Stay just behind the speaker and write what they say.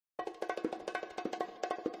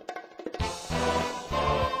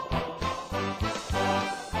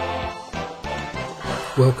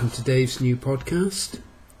Welcome to Dave's new podcast.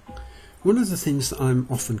 One of the things that I'm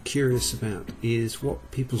often curious about is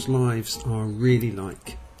what people's lives are really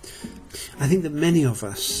like. I think that many of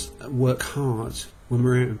us work hard when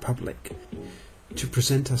we're out in public to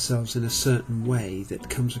present ourselves in a certain way that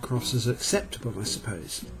comes across as acceptable, I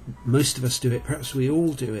suppose. Most of us do it, perhaps we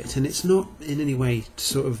all do it, and it's not in any way to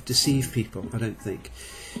sort of deceive people, I don't think.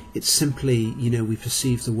 It's simply, we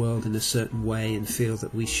perceive the world in a certain way and feel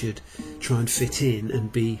that we should try and fit in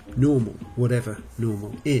and be normal, whatever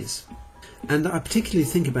normal is. And I particularly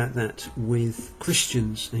think about that with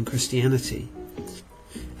Christians and Christianity.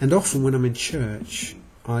 And often when I'm in church,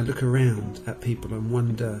 I look around at people and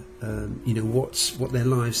wonder, what their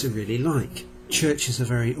lives are really like. Church is a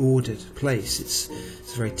very ordered place.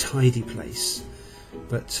 It's a very tidy place.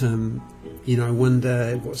 But, I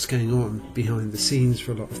wonder what's going on behind the scenes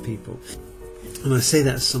for a lot of people. And I say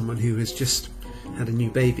that as someone who has just had a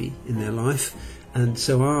new baby in their life. And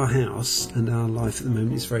so our house and our life at the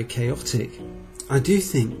moment is very chaotic. I do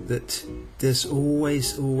think that there's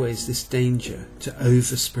always this danger to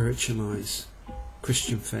over-spiritualise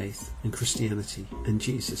Christian faith and Christianity and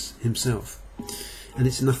Jesus himself. And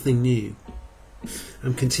it's nothing new.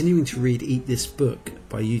 I'm continuing to read Eat This Book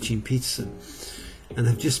by Eugene Peterson, and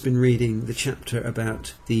I've just been reading the chapter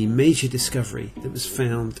about the major discovery that was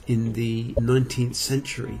found in the 19th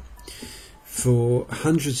century. For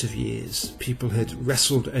hundreds of years, people had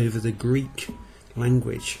wrestled over the Greek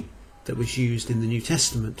language that was used in the New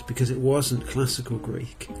Testament because it wasn't classical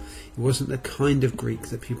Greek. It wasn't the kind of Greek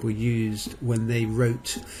that people used when they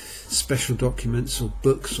wrote special documents or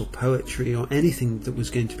books or poetry or anything that was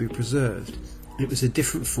going to be preserved. It was a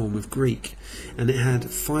different form of Greek, and it had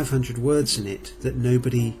 500 words in it that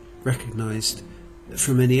nobody recognised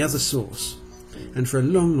from any other source. And for a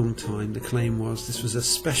long time the claim was this was a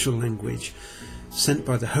special language sent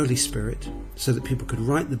by the Holy Spirit so that people could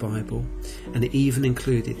write the Bible, and it even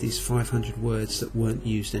included these 500 words that weren't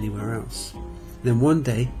used anywhere else. Then one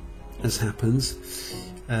day, as happens,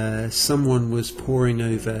 someone was poring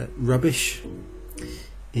over rubbish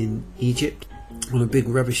in Egypt on a big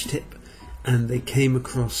rubbish tip, and they came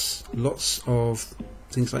across lots of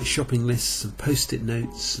things like shopping lists and post-it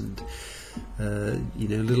notes and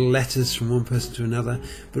little letters from one person to another,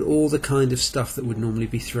 but all the kind of stuff that would normally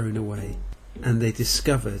be thrown away. And they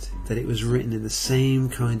discovered that it was written in the same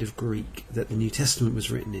kind of Greek that the New Testament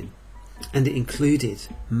was written in, and it included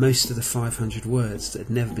most of the 500 words that had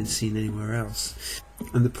never been seen anywhere else.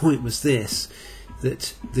 And the point was this,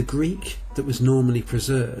 that the Greek that was normally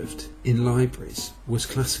preserved in libraries was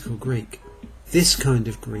classical Greek. This kind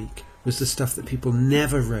of Greek was the stuff that people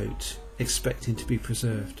never wrote expecting to be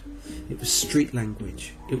preserved. It was street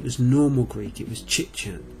language, it was normal Greek, it was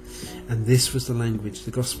chit-chat, and this was the language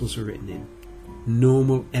the Gospels were written in.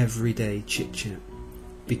 Normal, everyday chit-chat,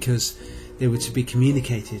 because they were to be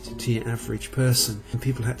communicated to your average person, and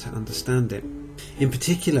people had to understand it. In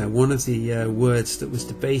particular, one of the words that was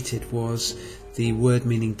debated was the word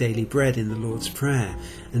meaning daily bread in the Lord's Prayer,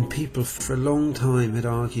 and people for a long time had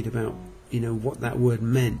argued about what that word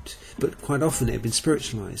meant, but quite often it had been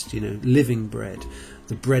spiritualized, living bread,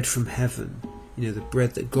 the bread from heaven, the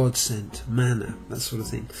bread that God sent, manna, that sort of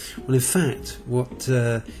thing. Well, in fact, what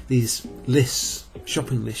these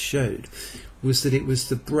shopping lists showed was that it was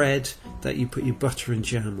the bread that you put your butter and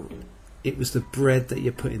jam on. It was the bread that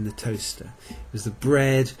you put in the toaster. It was the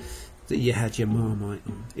bread that you had your Marmite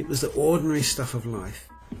on. It was the ordinary stuff of life.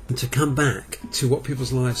 And to come back to what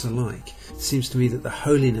people's lives are like, it seems to me that the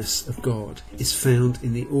holiness of God is found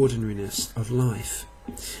in the ordinariness of life.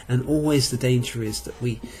 And always the danger is that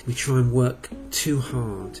we try and work too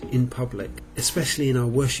hard in public, especially in our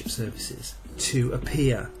worship services, to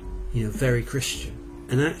appear, very Christian.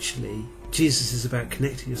 And actually, Jesus is about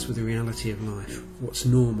connecting us with the reality of life, what's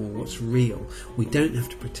normal, what's real. We don't have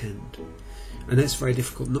to pretend. I know it's very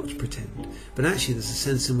difficult not to pretend, but actually there's a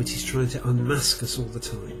sense in which he's trying to unmask us all the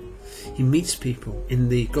time. He meets people in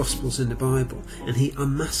the Gospels in the Bible and he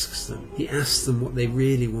unmasks them. He asks them what they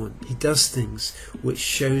really want. He does things which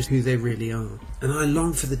shows who they really are. And I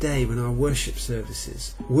long for the day when our worship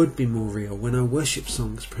services would be more real, when our worship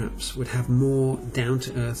songs perhaps would have more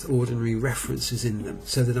down-to-earth, ordinary references in them,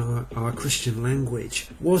 so that our Christian language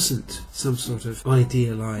wasn't some sort of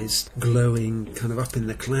idealised, glowing, kind of up in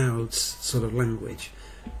the clouds sort of language,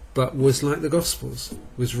 but was like the Gospels,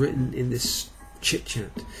 was written in this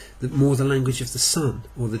chit-chat, that more the language of the Sun,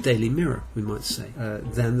 or the Daily Mirror, we might say,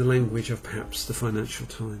 than the language of perhaps the Financial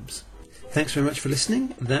Times. Thanks very much for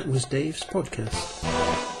listening. That was Dave's podcast.